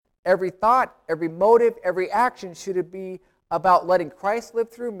Every thought, every motive, every action should be about letting Christ live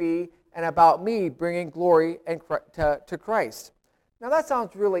through me and about me bringing glory to Christ. Now that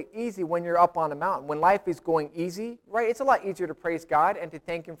sounds really easy when you're up on a mountain. When life is going easy, right? It's a lot easier to praise God and to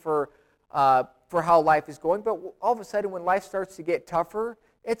thank Him for how life is going. But all of a sudden, when life starts to get tougher,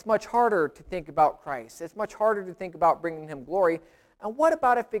 it's much harder to think about Christ. It's much harder to think about bringing Him glory. And what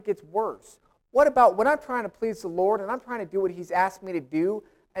about if it gets worse? What about when I'm trying to please the Lord and I'm trying to do what He's asked me to do,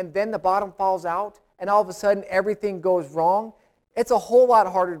 and then the bottom falls out, and all of a sudden everything goes wrong? It's a whole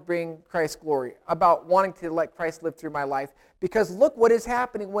lot harder to bring Christ glory, about wanting to let Christ live through my life, because look what is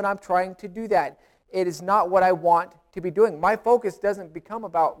happening when I'm trying to do that. It is not what I want to be doing. My focus doesn't become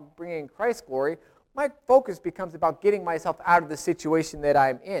about bringing Christ glory. My focus becomes about getting myself out of the situation that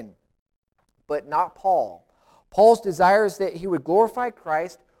I'm in. But not Paul. Paul's desire is that he would glorify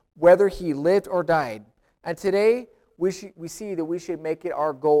Christ whether he lived or died. And today, we see that we should make it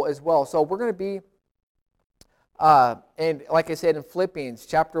our goal as well. So we're going to be, and like I said, in Philippians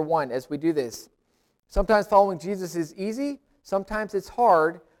chapter 1, as we do this. Sometimes following Jesus is easy. Sometimes it's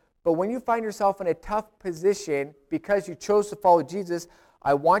hard. But when you find yourself in a tough position because you chose to follow Jesus,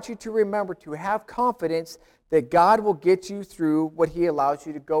 I want you to remember to have confidence that God will get you through what He allows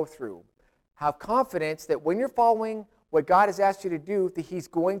you to go through. Have confidence that when you're following what God has asked you to do, that He's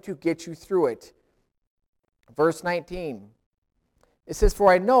going to get you through it. Verse 19. It says,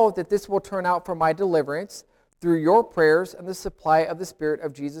 "For I know that this will turn out for my deliverance through your prayers and the supply of the Spirit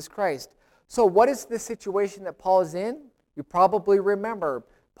of Jesus Christ." So what is the situation that Paul is in? You probably remember.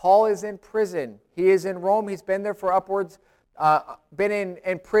 Paul is in prison. He is in Rome. He's been there for been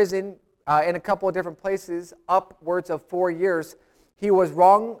in prison in a couple of different places, upwards of 4 years. He was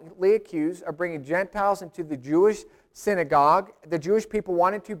wrongly accused of bringing Gentiles into the Jewish synagogue. The Jewish people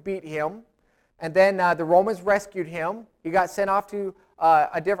wanted to beat him, and then the Romans rescued him. He got sent off to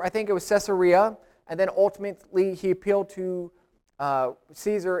I think it was Caesarea, and then ultimately he appealed to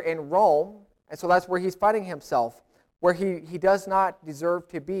Caesar in Rome, and so that's where he's finding himself, where he does not deserve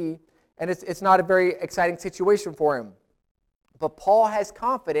to be, and it's not a very exciting situation for him. But Paul has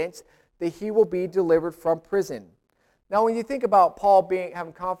confidence that he will be delivered from prison. Now, when you think about Paul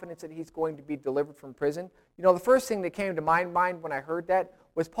having confidence that he's going to be delivered from prison, the first thing that came to my mind when I heard that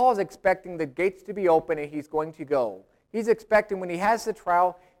was Paul's expecting the gates to be open and he's going to go. He's expecting when he has the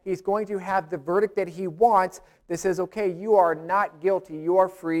trial, he's going to have the verdict that he wants that says, okay, you are not guilty, you are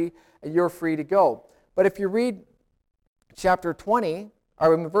free, and you're free to go. But if you read chapter 20,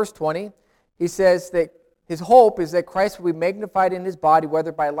 or in verse 20, he says that his hope is that Christ will be magnified in his body,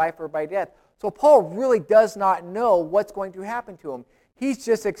 whether by life or by death. So Paul really does not know what's going to happen to him. He's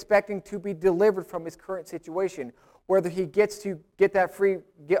just expecting to be delivered from his current situation, whether he gets to get that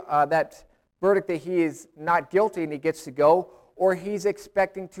that verdict that he is not guilty and he gets to go, or he's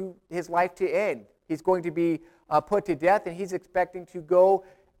expecting his life to end. He's going to be put to death, and he's expecting to go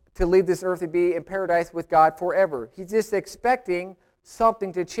to leave this earth and be in paradise with God forever. He's just expecting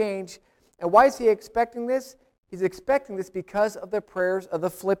something to change. And why is he expecting this? He's expecting this because of the prayers of the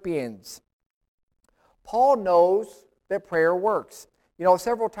Philippians. Paul knows that prayer works.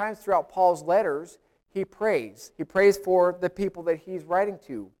 Several times throughout Paul's letters, he prays. He prays for the people that he's writing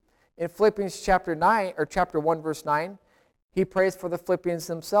to. In Philippians chapter 1, verse 9, he prays for the Philippians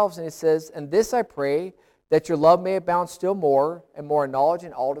themselves, and he says, "And this I pray, that your love may abound still more, and more in knowledge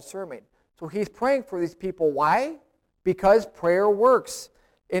and all discernment." So he's praying for these people. Why? Because prayer works.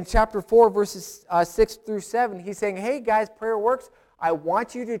 In chapter 4, verses 6 through 7, he's saying, hey guys, prayer works. I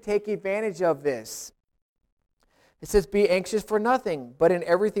want you to take advantage of this. It says, "Be anxious for nothing, but in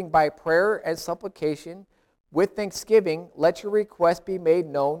everything by prayer and supplication, with thanksgiving, let your requests be made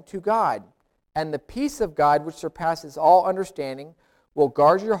known to God. And the peace of God, which surpasses all understanding, will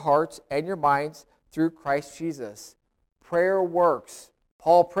guard your hearts and your minds through Christ Jesus." Prayer works.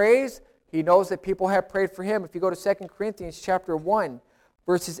 Paul prays. He knows that people have prayed for him. If you go to 2 Corinthians chapter 1,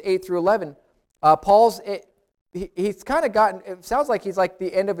 verses 8 through 11, he's kind of gotten, it sounds like he's like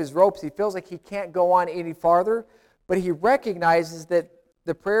the end of his ropes. He feels like he can't go on any farther, but he recognizes that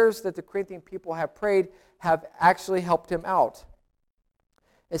the prayers that the Corinthian people have prayed have actually helped him out.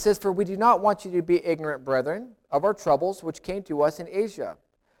 It says, "For we do not want you to be ignorant, brethren, of our troubles which came to us in Asia,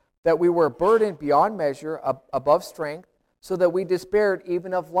 that we were burdened beyond measure, above strength, so that we despaired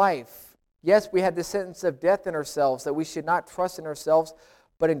even of life. Yes, we had the sentence of death in ourselves, that we should not trust in ourselves,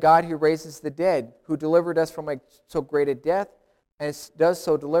 but in God who raises the dead, who delivered us from so great a death, and does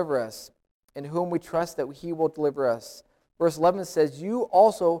so deliver us, in whom we trust that He will deliver us." Verse 11 says, "You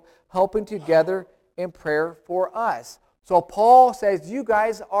also helping together in prayer for us." So Paul says, you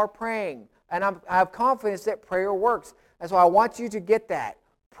guys are praying, and I have confidence that prayer works. And so I want you to get that.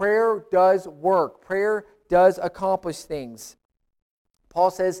 Prayer does work. Prayer does accomplish things.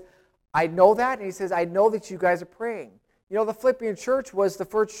 Paul says, I know that, and he says, I know that you guys are praying. You know, the Philippian church was the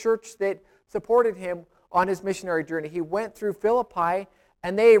first church that supported him on his missionary journey. He went through Philippi,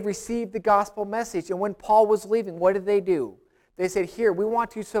 and they received the gospel message. And when Paul was leaving, what did they do? They said, here, we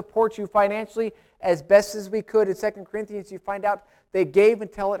want to support you financially as best as we could. In 2 Corinthians, you find out they gave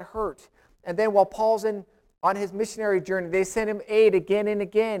until it hurt. And then while Paul's on his missionary journey, they sent him aid again and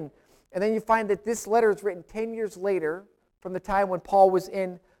again. And then you find that this letter is written 10 years later from the time when Paul was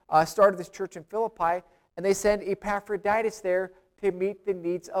started this church in Philippi, and they send Epaphroditus there to meet the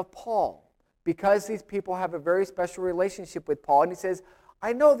needs of Paul because these people have a very special relationship with Paul. And he says,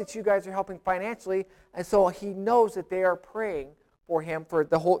 I know that you guys are helping financially, and so he knows that they are praying for him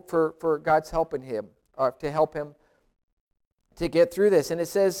for God's helping him, to help him to get through this. And it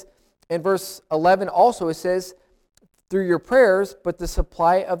says in verse 11 also, it says, through your prayers, but the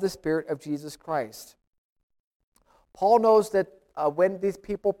supply of the Spirit of Jesus Christ. Paul knows that when these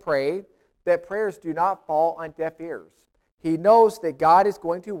people pray, that prayers do not fall on deaf ears. He knows that God is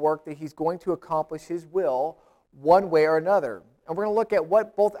going to work, that he's going to accomplish his will one way or another. And we're going to look at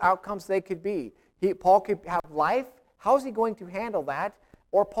what both outcomes they could be. Paul could have life. How is he going to handle that?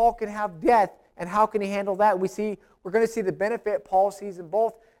 Or Paul can have death, and how can he handle that? We're going to see the benefit Paul sees in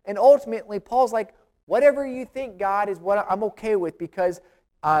both. And ultimately, Paul's like, whatever you think, God, is what I'm okay with, because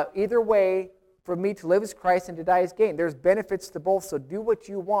either way, for me to live as Christ and to die as gain. There's benefits to both, so do what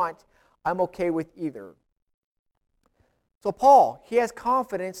you want. I'm okay with either. So Paul, he has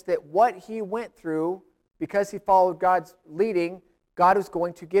confidence that what he went through, because he followed God's leading, God was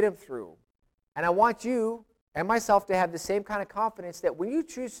going to get him through. And I want you and myself to have the same kind of confidence that when you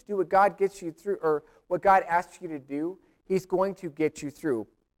choose to do what God gets you through, or what God asks you to do, he's going to get you through.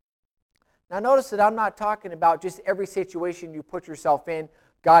 Now notice that I'm not talking about just every situation you put yourself in,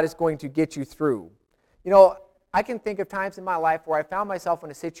 God is going to get you through. You know, I can think of times in my life where I found myself in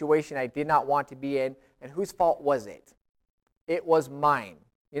a situation I did not want to be in, and whose fault was it? It was mine.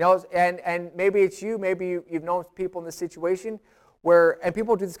 You know, and maybe it's you, maybe you've known people in this situation where, and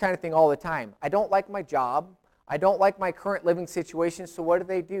people do this kind of thing all the time. I don't like my job. I don't like my current living situation, so what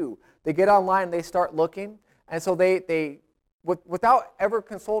do? They get online and they start looking, and so they without ever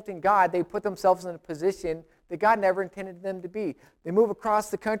consulting God, they put themselves in a position that God never intended them to be. They move across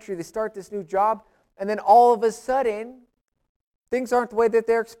the country, they start this new job, and then all of a sudden, things aren't the way that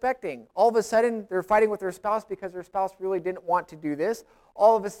they're expecting. All of a sudden, they're fighting with their spouse because their spouse really didn't want to do this.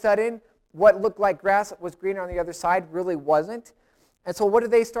 All of a sudden, what looked like grass was greener on the other side really wasn't. And so what do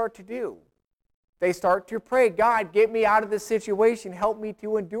they start to do? They start to pray, God, get me out of this situation. Help me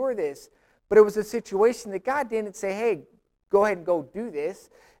to endure this. But it was a situation that God didn't say, hey, go ahead and go do this.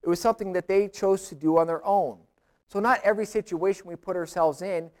 It was something that they chose to do on their own. So not every situation we put ourselves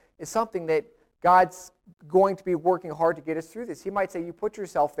in is something that God's going to be working hard to get us through this. He might say, you put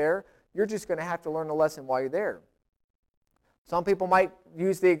yourself there, you're just going to have to learn a lesson while you're there. Some people might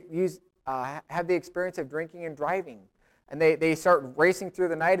have the experience of drinking and driving. And they start racing through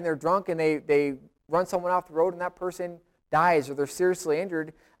the night and they're drunk and they run someone off the road and that person dies or they're seriously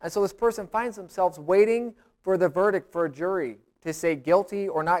injured. And so this person finds themselves waiting for the verdict for a jury to say guilty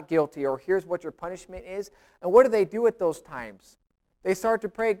or not guilty, or here's what your punishment is. And what do they do at those times? They start to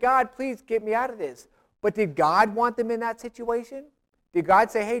pray, God, please get me out of this. But did God want them in that situation? Did God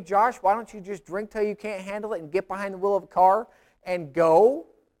say, hey, Josh, why don't you just drink till you can't handle it and get behind the wheel of a car and go?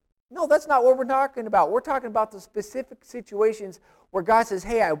 No, that's not what we're talking about. We're talking about the specific situations where God says,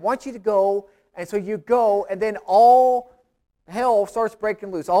 hey, I want you to go, and so you go, and then all hell starts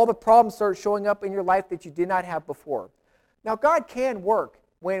breaking loose. All the problems start showing up in your life that you did not have before. Now, God can work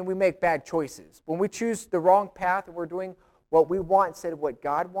when we make bad choices. When we choose the wrong path and we're doing what we want instead of what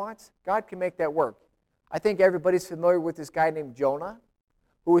God wants, God can make that work. I think everybody's familiar with this guy named Jonah,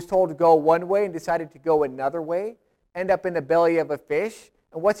 who was told to go one way and decided to go another way, end up in the belly of a fish.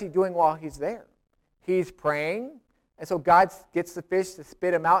 And what's he doing while he's there? He's praying, and so God gets the fish to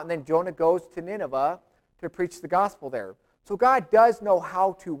spit him out, and then Jonah goes to Nineveh to preach the gospel there. So God does know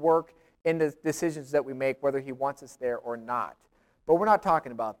how to work in the decisions that we make, whether he wants us there or not. But we're not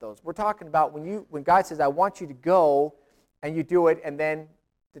talking about those. We're talking about when God says, I want you to go, and you do it, and then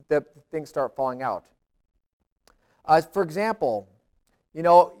the things start falling out. For example,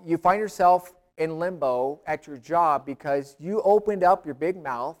 you find yourself in limbo at your job because you opened up your big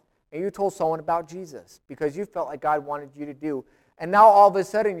mouth and you told someone about Jesus because you felt like God wanted you to do. And now all of a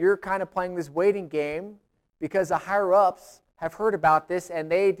sudden you're kind of playing this waiting game because the higher-ups have heard about this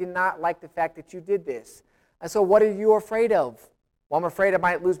and they did not like the fact that you did this. And so what are you afraid of? Well, I'm afraid I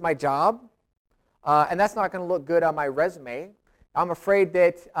might lose my job, and that's not going to look good on my resume. I'm afraid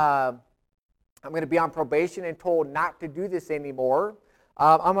that I'm going to be on probation and told not to do this anymore.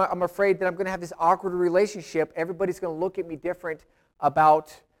 I'm afraid that I'm going to have this awkward relationship. Everybody's going to look at me different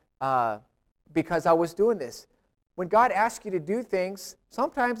about because I was doing this. When God asks you to do things,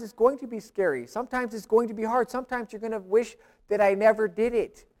 sometimes it's going to be scary. Sometimes it's going to be hard. Sometimes you're going to wish that I never did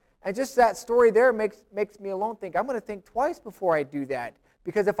it. And just that story there makes me alone think, I'm going to think twice before I do that.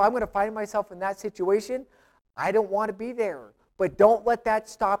 Because if I'm going to find myself in that situation, I don't want to be there. But don't let that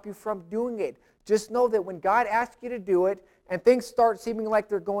stop you from doing it. Just know that when God asks you to do it and things start seeming like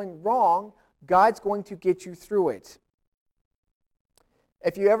they're going wrong, God's going to get you through it.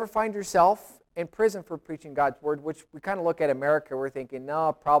 If you ever find yourself in prison for preaching God's word, which we kind of look at America, we're thinking,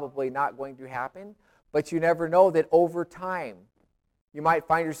 no, probably not going to happen. But you never know that over time, you might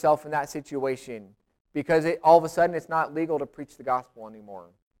find yourself in that situation because all of a sudden it's not legal to preach the gospel anymore.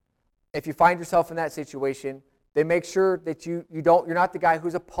 If you find yourself in that situation, then make sure that you're not the guy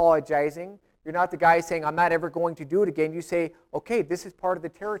who's apologizing. You're not the guy saying, I'm not ever going to do it again. You say, okay, this is part of the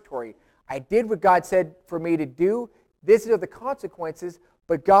territory. I did what God said for me to do. These are the consequences,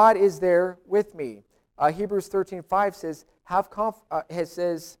 but God is there with me. Hebrews 13:5 says,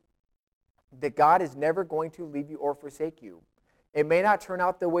 says that God is never going to leave you or forsake you. It may not turn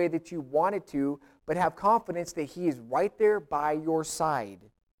out the way that you want it to, but have confidence that He is right there by your side.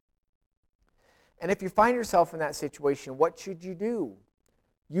 And if you find yourself in that situation, what should you do?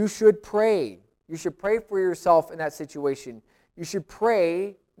 You should pray. You should pray for yourself in that situation. You should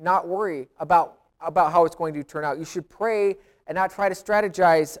pray, not worry about how it's going to turn out. You should pray and not try to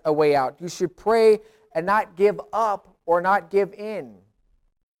strategize a way out. You should pray and not give up or not give in.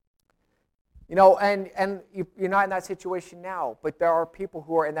 You know, and you're not in that situation now, but there are people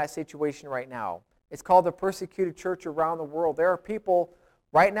who are in that situation right now. It's called the persecuted church around the world. There are people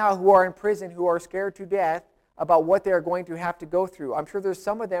right now who are in prison who are scared to death about what they're going to have to go through. I'm sure there's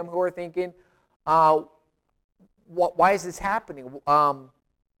some of them who are thinking, why is this happening? I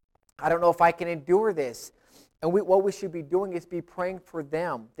don't know if I can endure this. And what we should be doing is be praying for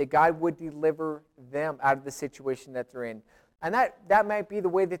them, that God would deliver them out of the situation that they're in. And that might be the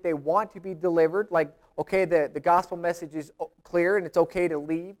way that they want to be delivered. Like, okay, the gospel message is clear and it's okay to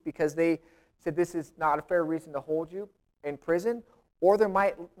leave because they said this is not a fair reason to hold you in prison. Or their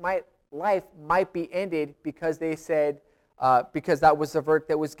life might be ended because they said, because that was the verdict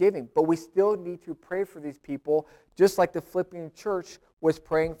that was given. But we still need to pray for these people, just like the Philippian church was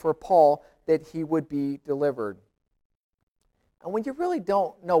praying for Paul that he would be delivered. And when you really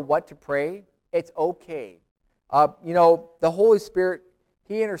don't know what to pray, it's okay. The Holy Spirit,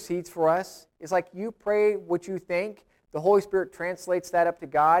 He intercedes for us. It's like you pray what you think. The Holy Spirit translates that up to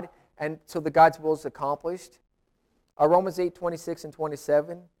God, and so the God's will is accomplished. Romans 8:26 and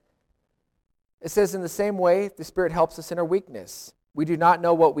 27. It says, in the same way, the Spirit helps us in our weakness. We do not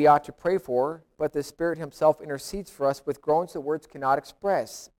know what we ought to pray for, but the Spirit Himself intercedes for us with groans that words cannot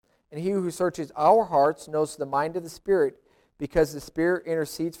express. And He who searches our hearts knows the mind of the Spirit, because the Spirit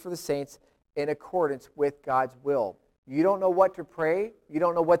intercedes for the saints in accordance with God's will. You don't know what to pray. You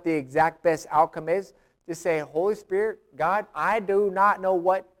don't know what the exact best outcome is. Just say, Holy Spirit, God, I do not know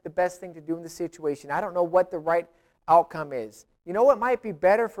what the best thing to do in this situation. I don't know what the right outcome is. You know what might be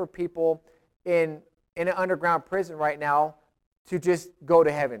better for people in an underground prison right now to just go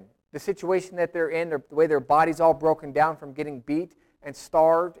to heaven. The situation that they're in, the way their body's all broken down from getting beat and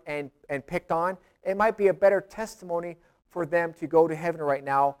starved and picked on, it might be a better testimony for them to go to heaven right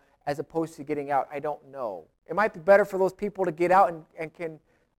now as opposed to getting out. I don't know. It might be better for those people to get out and can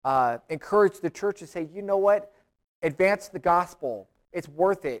encourage the church to say, you know what? Advance the gospel. It's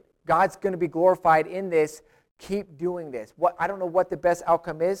worth it. God's going to be glorified in this. Keep doing this. I don't know what the best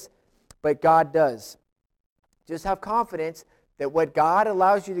outcome is, but God does. Just have confidence that what God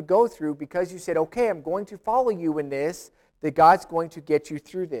allows you to go through, because you said, okay, I'm going to follow you in this, that God's going to get you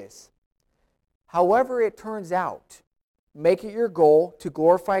through this. However it turns out, make it your goal to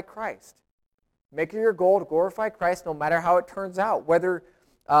glorify Christ. Make it your goal to glorify Christ no matter how it turns out, whether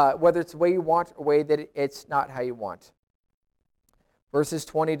it's the way you want or the way that it's not how you want. Verses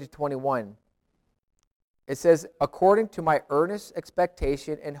 20 to 21. It says, according to my earnest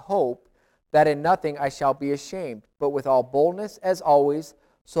expectation and hope that in nothing I shall be ashamed, but with all boldness as always,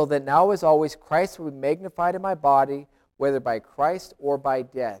 so that now as always Christ will be magnified in my body, whether by Christ or by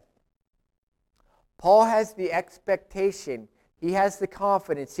death. Paul has the expectation. He has the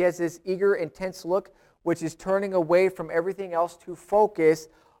confidence. He has this eager, intense look, which is turning away from everything else to focus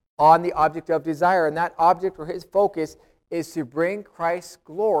on the object of desire. And that object or his focus is to bring Christ's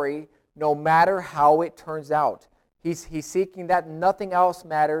glory no matter how it turns out. He's seeking that. Nothing else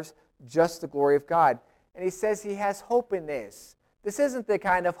matters, just the glory of God. And he says he has hope in this. This isn't the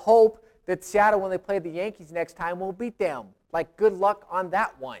kind of hope that Seattle, when they play the Yankees next time, will beat them. Like, good luck on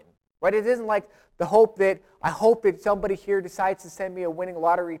that one. Right? It isn't like the hope that, I hope that somebody here decides to send me a winning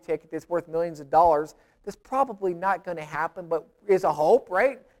lottery ticket that's worth millions of dollars. That's probably not going to happen, but is a hope,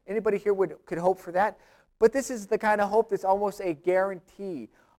 right? Anybody here could hope for that? But this is the kind of hope that's almost a guarantee.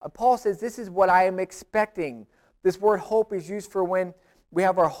 Paul says, this is what I am expecting. This word hope is used for when we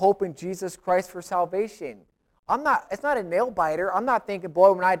have our hope in Jesus Christ for salvation. It's not a nail biter. I'm not thinking,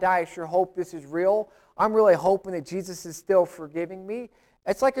 boy, when I die, I sure hope this is real. I'm really hoping that Jesus is still forgiving me.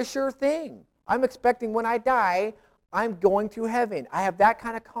 It's like a sure thing. I'm expecting when I die, I'm going to heaven. I have that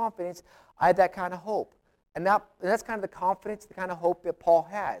kind of confidence. I have that kind of hope. And that's kind of the confidence, the kind of hope that Paul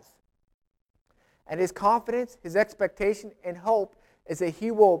has. And his confidence, his expectation, and hope is that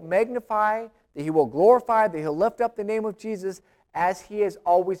he will magnify, that he will glorify, that he'll lift up the name of Jesus as he has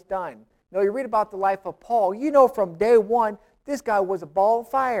always done. Now, you read about the life of Paul, you know from day one, this guy was a ball of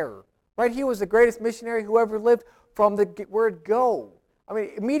fire. Right? He was the greatest missionary who ever lived from the word go. I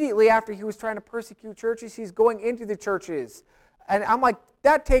mean, immediately after he was trying to persecute churches, he's going into the churches. And I'm like,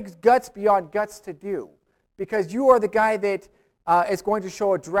 that takes guts beyond guts to do. Because you are the guy that is going to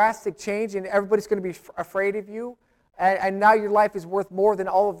show a drastic change and everybody's going to be afraid of you. And now your life is worth more than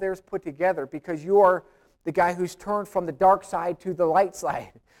all of theirs put together because you are the guy who's turned from the dark side to the light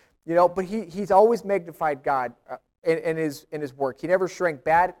side. You know, but he's always magnified God in his work. He never shrank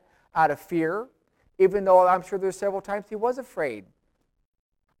back out of fear, even though I'm sure there's several times he was afraid.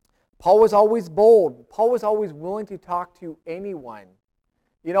 Paul was always bold. Paul was always willing to talk to anyone.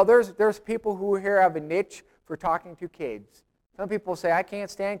 You know, there's people who here have a niche for talking to kids. Some people say, I can't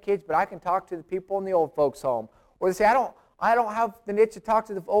stand kids, but I can talk to the people in the old folks' home. Or they say, I don't have the niche to talk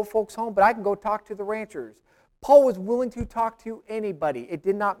to the old folks' home, but I can go talk to the ranchers. Paul was willing to talk to anybody. It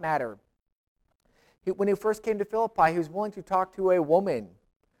did not matter. When he first came to Philippi, he was willing to talk to a woman.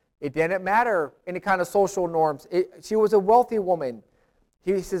 It didn't matter any kind of social norms. She was a wealthy woman.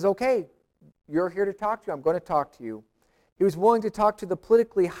 He says, okay, you're here to talk to. I'm going to talk to you. He was willing to talk to the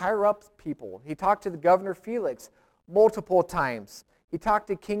politically higher-up people. He talked to the governor Felix multiple times. He talked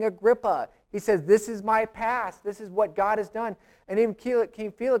to King Agrippa. He says, this is my past. This is what God has done. And even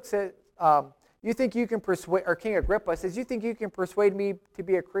King Felix said, you think you can persuade, or King Agrippa says, you think you can persuade me to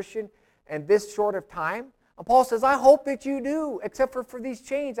be a Christian in this short of time? And Paul says, I hope that you do, except for these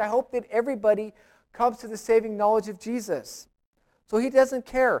chains. I hope that everybody comes to the saving knowledge of Jesus. So he doesn't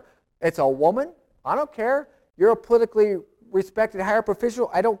care. It's a woman. I don't care. You're a politically respected higher official.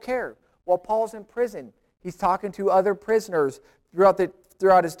 I don't care. While Paul's in prison, he's talking to other prisoners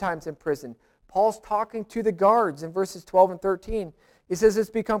throughout his times in prison. Paul's talking to the guards in verses 12 and 13. He says, it's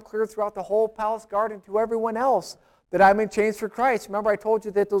become clear throughout the whole palace guard and to everyone else that I'm in chains for Christ. Remember I told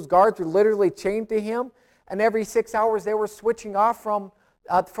you that those guards were literally chained to him, and every 6 hours they were switching off from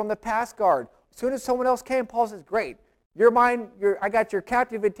the past guard. As soon as someone else came, Paul says, great, you're mine. I got your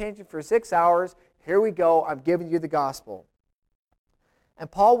captive attention for 6 hours. Here we go. I'm giving you the gospel. And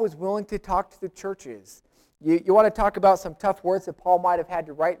Paul was willing to talk to the churches. You want to talk about some tough words that Paul might have had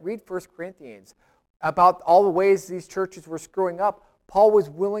to write? Read 1 Corinthians about all the ways these churches were screwing up. Paul was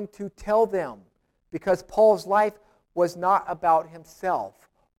willing to tell them because Paul's life was not about himself.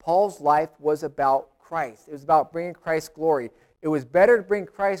 Paul's life was about Christ. It was about bringing Christ glory. It was better to bring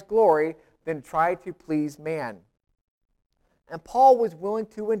Christ glory than try to please man. And Paul was willing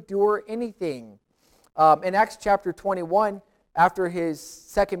to endure anything. In Acts chapter 21, after his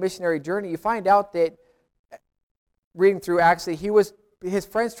second missionary journey, you find out that, reading through Acts, that his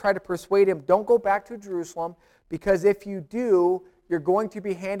friends tried to persuade him, don't go back to Jerusalem, because if you do, you're going to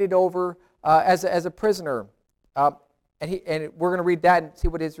be handed over as a prisoner. And we're going to read that and see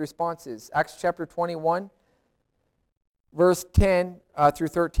what his response is. Acts chapter 21, verse 10 through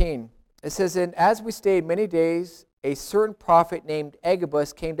 13. It says, and as we stayed many days, a certain prophet named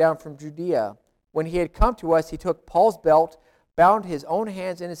Agabus came down from Judea. When he had come to us, he took Paul's belt, bound his own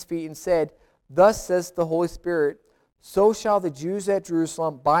hands and his feet, and said, thus says the Holy Spirit, so shall the Jews at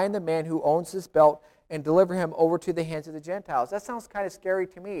Jerusalem bind the man who owns this belt and deliver him over to the hands of the Gentiles. That sounds kind of scary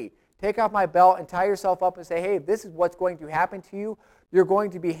to me. Take off my belt and tie yourself up and say, hey, this is what's going to happen to you. You're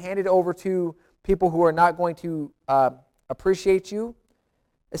going to be handed over to people who are not going to appreciate you.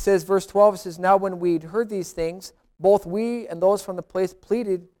 It says, verse 12, it says, now when we'd heard these things, both we and those from the place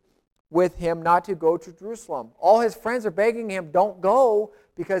pleaded with him not to go to Jerusalem. All his friends are begging him, don't go,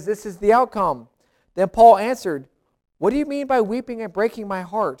 because this is the outcome. Then Paul answered, what do you mean by weeping and breaking my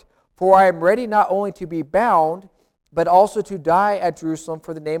heart? For I am ready not only to be bound, but also to die at Jerusalem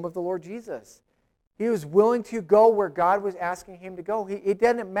for the name of the Lord Jesus. He was willing to go where God was asking him to go. It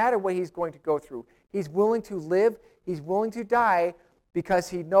doesn't matter what he's going to go through. He's willing to live He's willing to die because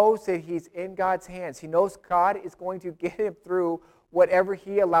he knows that he's in God's hands. He knows God is going to get him through whatever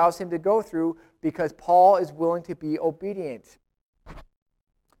he allows him to go through because Paul is willing to be obedient.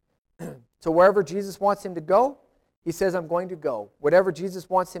 So wherever Jesus wants him to go, he says, I'm going to go. Whatever Jesus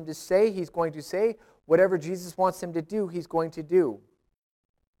wants him to say, he's going to say. Whatever Jesus wants him to do, he's going to do.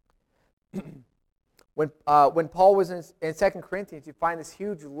 When Paul was in 2 Corinthians, you find this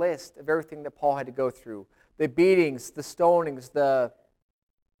huge list of everything that Paul had to go through. The beatings, the stonings, the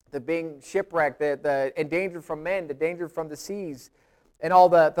being shipwrecked, the endangered from men, the danger from the seas, and all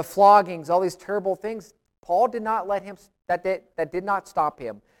the floggings, all these terrible things. Paul did not let him, that did not stop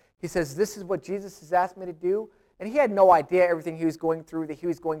him. He says, this is what Jesus has asked me to do. And he had no idea everything he was going through, that he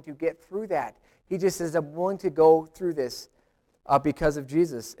was going to get through that. He just says, I'm willing to go through this because of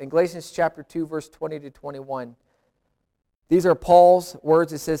Jesus. In Galatians chapter 2, verse 20 to 21, these are Paul's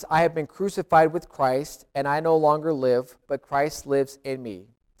words. It says, I have been crucified with Christ, and I no longer live, but Christ lives in me.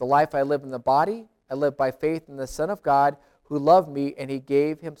 The life I live in the body, I live by faith in the Son of God, who loved me, and he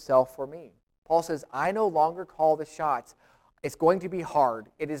gave himself for me. Paul says, I no longer call the shots. It's going to be hard.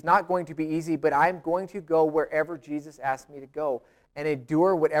 It is not going to be easy, but I'm going to go wherever Jesus asks me to go and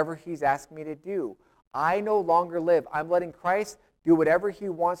endure whatever he's asked me to do. I no longer live. I'm letting Christ do whatever he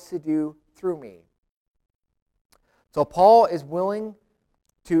wants to do through me. So Paul is willing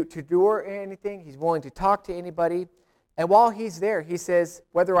to do anything. He's willing to talk to anybody. And while he's there, he says,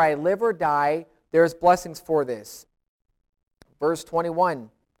 whether I live or die, there's blessings for this. Verse 21,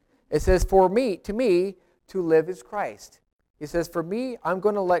 it says, to me, to live is Christ. He says, for me, I'm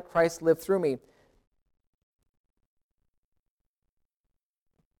going to let Christ live through me.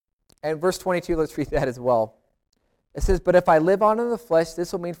 And verse 22, let's read that as well. It says, but if I live on in the flesh,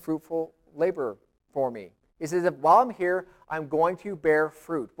 this will mean fruitful labor for me. He says, if while I'm here, I'm going to bear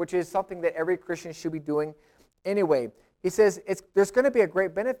fruit, which is something that every Christian should be doing anyway. He says, there's going to be a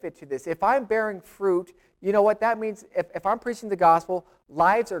great benefit to this. If I'm bearing fruit, you know what that means? If I'm preaching the gospel,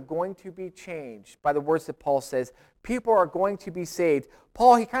 lives are going to be changed by the words that Paul says. People are going to be saved.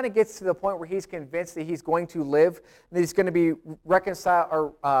 Paul, he kind of gets to the point where he's convinced that he's going to live, and that he's going to be reconciled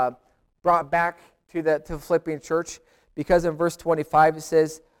or brought back to the Philippian church, because in verse 25 it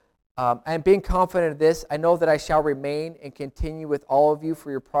says, and being confident of this, I know that I shall remain and continue with all of you for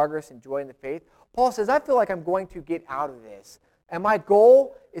your progress and joy in the faith. Paul says, I feel like I'm going to get out of this. And my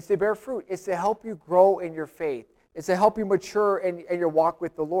goal is to bear fruit. It's to help you grow in your faith. It's to help you mature in your walk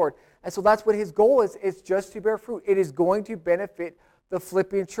with the Lord. And so that's what his goal is. It's just to bear fruit. It is going to benefit the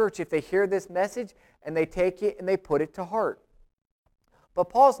Philippian church if they hear this message and they take it and they put it to heart. But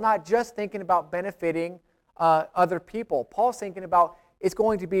Paul's not just thinking about benefiting other people. Paul's thinking about it's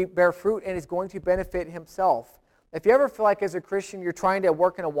going to bear fruit and it's going to benefit himself. If you ever feel like as a Christian you're trying to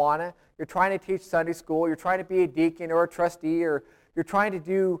work in Awana, you're trying to teach Sunday school, you're trying to be a deacon or a trustee, or you're trying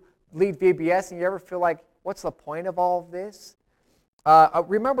to lead VBS, and you ever feel like, what's the point of all of this?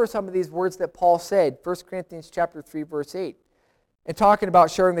 Remember some of these words that Paul said, 1 Corinthians chapter 3, verse 8, and talking about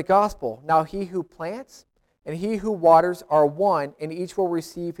sharing the gospel. Now he who plants and he who waters are one, and each will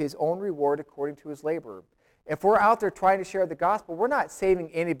receive his own reward according to his labor. If we're out there trying to share the gospel, we're not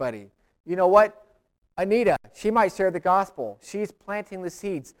saving anybody. You know what? Anita, she might share the gospel. She's planting the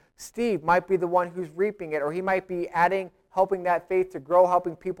seeds. Steve might be the one who's reaping it, or he might be helping that faith to grow,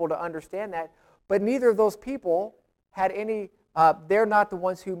 helping people to understand that. But neither of those people had they're not the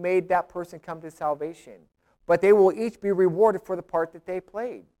ones who made that person come to salvation. But they will each be rewarded for the part that they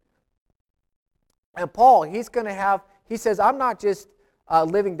played. And Paul, he says, I'm not just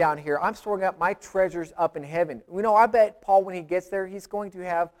living down here. I'm storing up my treasures up in heaven. I bet Paul, when he gets there, he's going to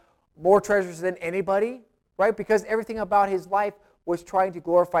have more treasures than anybody, right? Because everything about his life was trying to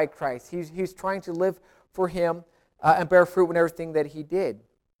glorify Christ. He's trying to live for him and bear fruit in everything that he did.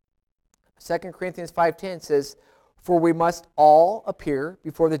 2 Corinthians 5:10 says, for we must all appear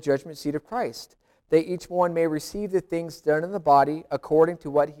before the judgment seat of Christ, that each one may receive the things done in the body according to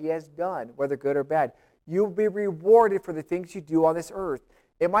what he has done, whether good or bad. You'll be rewarded for the things you do on this earth.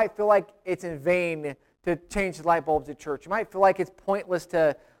 It might feel like it's in vain to change the light bulbs at church. It might feel like it's pointless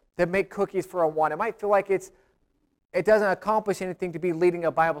to make cookies for Awana. It might feel like it doesn't accomplish anything to be leading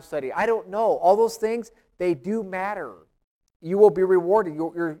a Bible study. I don't know. All those things, they do matter. You will be rewarded.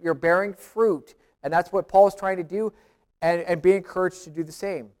 You're bearing fruit. And that's what Paul's trying to do, and be encouraged to do the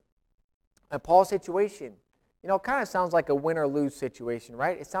same. And Paul's situation, it kind of sounds like a win or lose situation,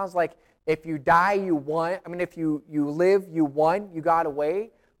 right? It sounds like if you die, you won. I mean, if you live, you won, you got away.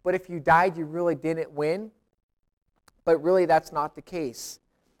 But if you died, you really didn't win. But really, that's not the case.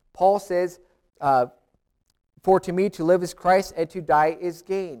 Paul says, for to me to live is Christ and to die is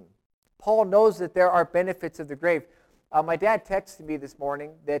gain. Paul knows that there are benefits of the grave. My dad texted me this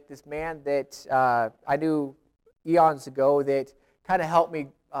morning that this man that I knew eons ago that kind of helped me.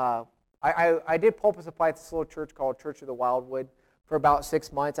 I did pulpit supply at this little church called Church of the Wildwood for about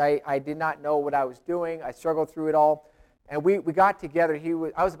 6 months. I did not know what I was doing. I struggled through it all. And we got together.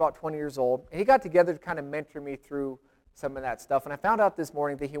 I was about 20 years old. And he got together to kind of mentor me through some of that stuff. And I found out this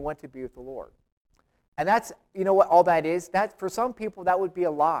morning that he went to be with the Lord. And that's, you know what all that is? That for some people, that would be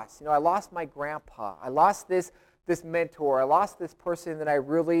a loss. You know, I lost my grandpa. I lost this mentor. I lost this person that I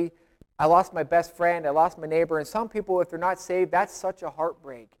lost my best friend. I lost my neighbor. And some people, if they're not saved, that's such a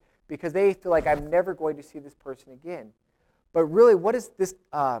heartbreak because they feel like I'm never going to see this person again. But really, what is this,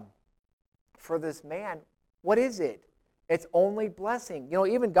 for this man, what is it? It's only blessing. You know,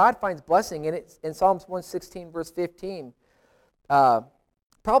 even God finds blessing in it in Psalms 116, verse 15.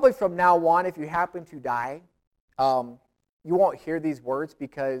 Probably from now on, if you happen to die, you won't hear these words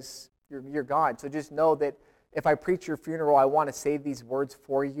because you're gone. So just know that if I preach your funeral, I want to say these words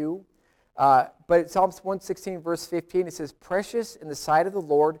for you. But Psalms 116, verse 15, it says, "Precious in the sight of the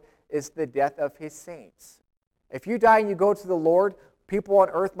Lord is the death of his saints." If you die and you go to the Lord, people on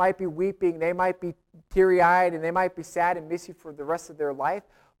earth might be weeping, they might be teary-eyed, and they might be sad and miss you for the rest of their life.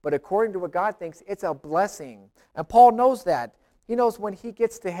 But according to what God thinks, it's a blessing. And Paul knows that. He knows when he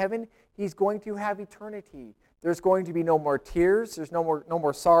gets to heaven, he's going to have eternity. There's going to be no more tears. There's no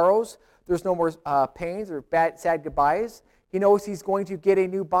more sorrows. There's no more pains or sad goodbyes. He knows he's going to get a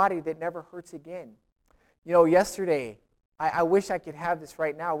new body that never hurts again. You know, yesterday, I wish I could have this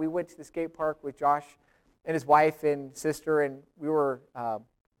right now. We went to the skate park with Josh and his wife and sister, and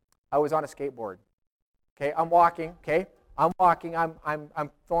I was on a skateboard. Okay, I'm walking.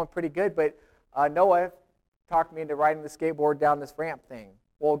 I'm feeling pretty good, but Noah talked me into riding the skateboard down this ramp thing.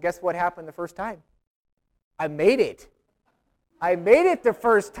 Well, guess what happened the first time? I made it. I made it the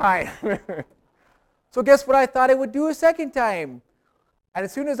first time. So guess what I thought I would do a second time? And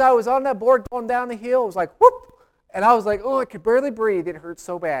as soon as I was on that board going down the hill, it was like, whoop! And I was like, oh, I could barely breathe. It hurt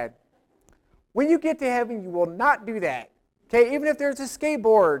so bad. When you get to heaven, you will not do that. Okay, even if there's a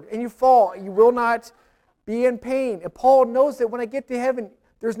skateboard and you fall, you will not be in pain. And Paul knows that when I get to heaven,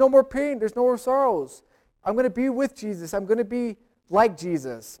 there's no more pain, there's no more sorrows. I'm going to be with Jesus. I'm going to be like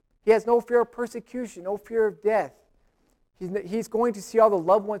Jesus. He has no fear of persecution, no fear of death. He's going to see all the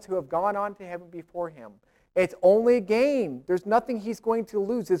loved ones who have gone on to heaven before him. It's only a gain. There's nothing he's going to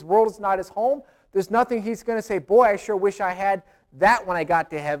lose. This world is not his home. There's nothing he's going to say, boy, I sure wish I had that when I got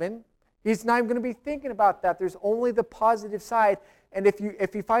to heaven. He's not even going to be thinking about that. There's only the positive side. And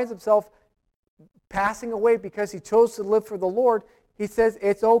if he finds himself passing away because he chose to live for the Lord, he says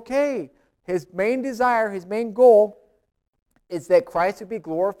it's okay. His main desire, his main goal is that Christ would be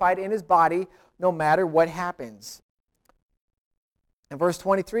glorified in his body no matter what happens. In verse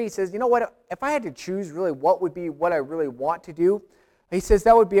 23, he says, you know what, if I had to choose really what would be what I really want to do, he says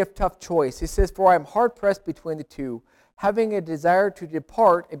that would be a tough choice. He says, for I am hard-pressed between the two, having a desire to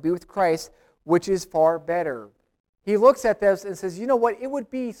depart and be with Christ, which is far better. He looks at this and says, you know what, it would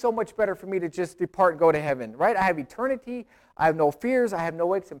be so much better for me to just depart and go to heaven, right? I have eternity, I have no fears, I have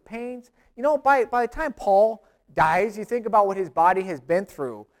no aches and pains. You know, by the time Paul dies, you think about what his body has been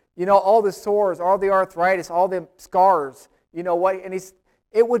through. You know, all the sores, all the arthritis, all the scars, you know what, and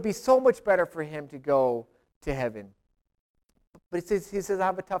it would be so much better for him to go to heaven. But he says, I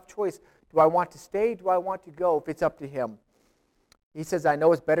have a tough choice. Do I want to stay? Do I want to go? If it's up to him. He says, I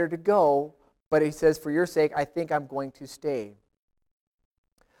know it's better to go, but he says, for your sake, I think I'm going to stay.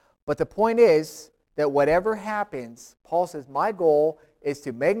 But the point is that whatever happens, Paul says, my goal is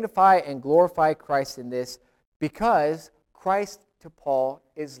to magnify and glorify Christ in this, because Christ to Paul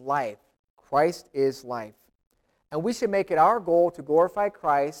is life. Christ is life. And we should make it our goal to glorify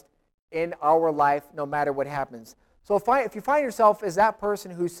Christ in our life no matter what happens. So if you find yourself as that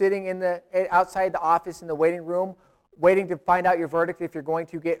person who's sitting outside the office in the waiting room, waiting to find out your verdict if you're going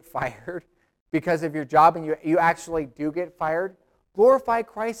to get fired because of your job, and you actually do get fired, glorify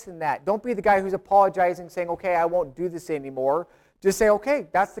Christ in that. Don't be the guy who's apologizing, saying, okay, I won't do this anymore. Just say, okay,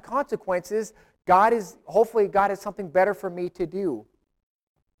 that's the consequences. Hopefully God has something better for me to do.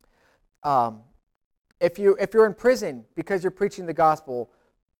 If you're in prison because you're preaching the gospel,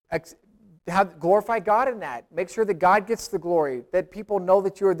 glorify God in that. Make sure that God gets the glory, that people know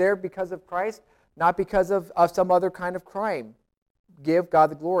that you are there because of Christ, not because of some other kind of crime. Give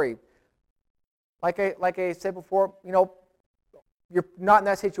God the glory. Like I said before, you know, you're not in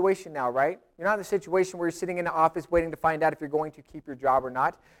that situation now, right? You're not in the situation where you're sitting in the office waiting to find out if you're going to keep your job or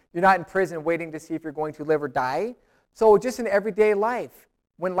not. You're not in prison waiting to see if you're going to live or die. So just in everyday life,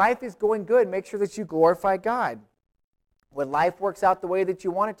 when life is going good, make sure that you glorify God. When life works out the way that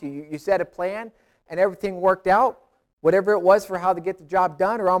you want it to, you set a plan and everything worked out, whatever it was for how to get the job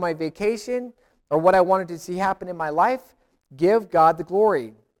done or on my vacation or what I wanted to see happen in my life, give God the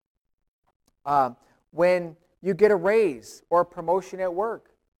glory. When you get a raise or a promotion at work,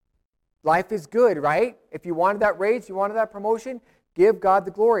 life is good, right? If you wanted that raise, you wanted that promotion, give God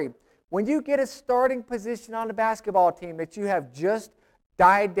the glory. When you get a starting position on the basketball team that you have just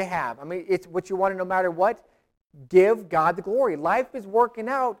died to have, I mean, it's what you wanted no matter what, give God the glory. Life is working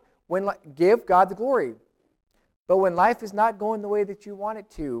out, give God the glory. But when life is not going the way that you want it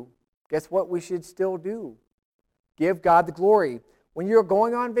to, guess what we should still do? Give God the glory. When you're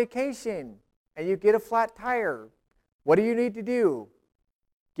going on vacation and you get a flat tire, what do you need to do?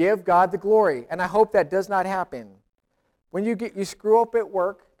 Give God the glory. And I hope that does not happen. When you screw up at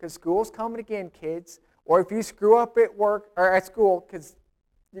work, because school's coming again, kids, or if you screw up at work or at school, because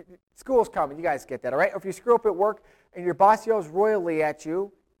school's coming, you guys get that, all right? Or if you screw up at work and your boss yells royally at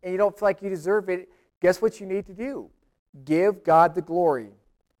you and you don't feel like you deserve it, guess what you need to do? Give God the glory.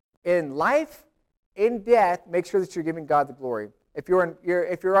 In life, in death, make sure that you're giving God the glory. If you're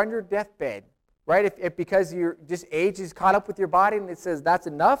on your deathbed, right? If because just age is caught up with your body and it says that's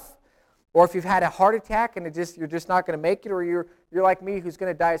enough, or if you've had a heart attack and you're just not going to make it, or you're like me who's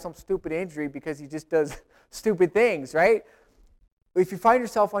going to die of some stupid injury because he just does stupid things, right? If you find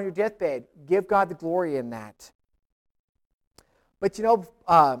yourself on your deathbed, give God the glory in that. But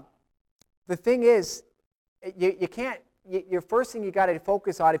the thing is, you can't. Your first thing you got to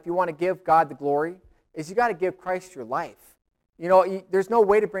focus on if you want to give God the glory is you got to give Christ your life. There's no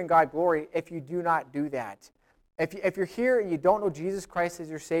way to bring God glory if you do not do that. If you're here and you don't know Jesus Christ as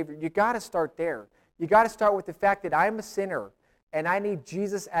your Savior, you got to start there. You got to start with the fact that I'm a sinner and I need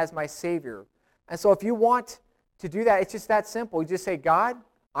Jesus as my Savior. And so if you want to do that, it's just that simple. You just say, God,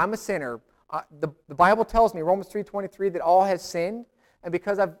 I'm a sinner. The Bible tells me, Romans 3:23, that all has sinned. And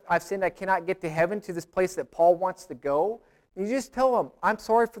because I've sinned, I cannot get to heaven, to this place that Paul wants to go. And you just tell him, I'm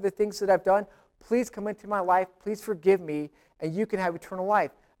sorry for the things that I've done. Please come into my life. Please forgive me, and you can have eternal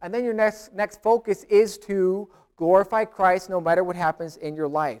life. And then your next focus is to glorify Christ no matter what happens in your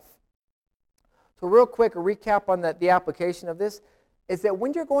life. So real quick, a recap on the application of this is that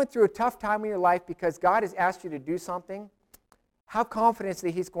when you're going through a tough time in your life because God has asked you to do something, have confidence that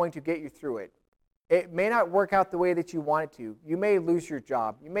He's going to get you through it. It may not work out the way that you want it to. You may lose your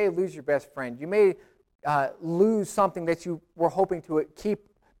job. You may lose your best friend. You may lose something that you were hoping to keep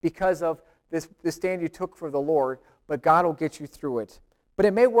because of this stand you took for the Lord, but God will get you through it. But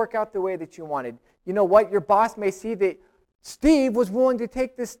it may work out the way that you wanted. You know what? Your boss may see that Steve was willing to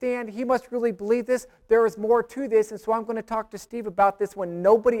take this stand. He must really believe this. There is more to this, and so I'm going to talk to Steve about this when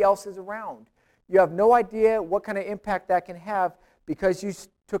nobody else is around. You have no idea what kind of impact that can have because you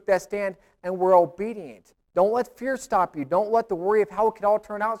took that stand and were obedient. Don't let fear stop you. Don't let the worry of how it could all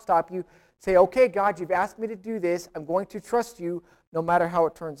turn out stop you. Say, okay, God, you've asked me to do this. I'm going to trust you no matter how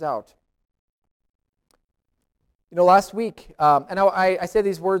it turns out. Last week, and I said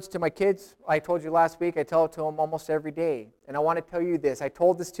these words to my kids. I told you last week, I tell it to them almost every day. And I want to tell you this. I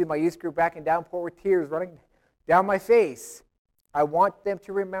told this to my youth group back in Downport with tears running down my face. I want them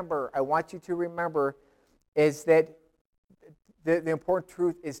to remember, I want you to remember, is that the important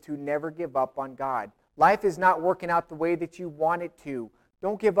truth is to never give up on God. Life is not working out the way that you want it to.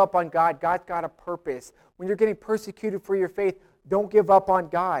 Don't give up on God. God's got a purpose. When you're getting persecuted for your faith, don't give up on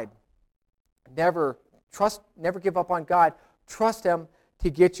God. Never give up on God. Trust Him to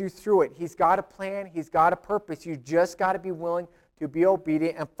get you through it. He's got a plan. He's got a purpose. You just got to be willing to be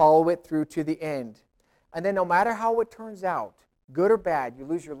obedient and follow it through to the end. And then no matter how it turns out, good or bad, you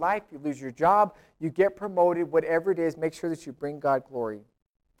lose your life, you lose your job, you get promoted, whatever it is, make sure that you bring God glory.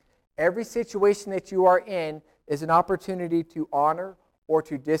 Every situation that you are in is an opportunity to honor or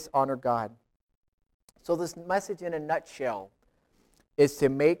to dishonor God. So this message in a nutshell is to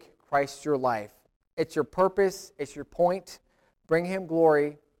make Christ your life. It's your purpose. It's your point. Bring Him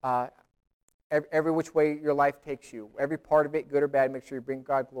glory every which way your life takes you. Every part of it, good or bad, make sure you bring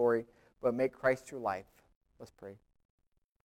God glory, but make Christ your life. Let's pray.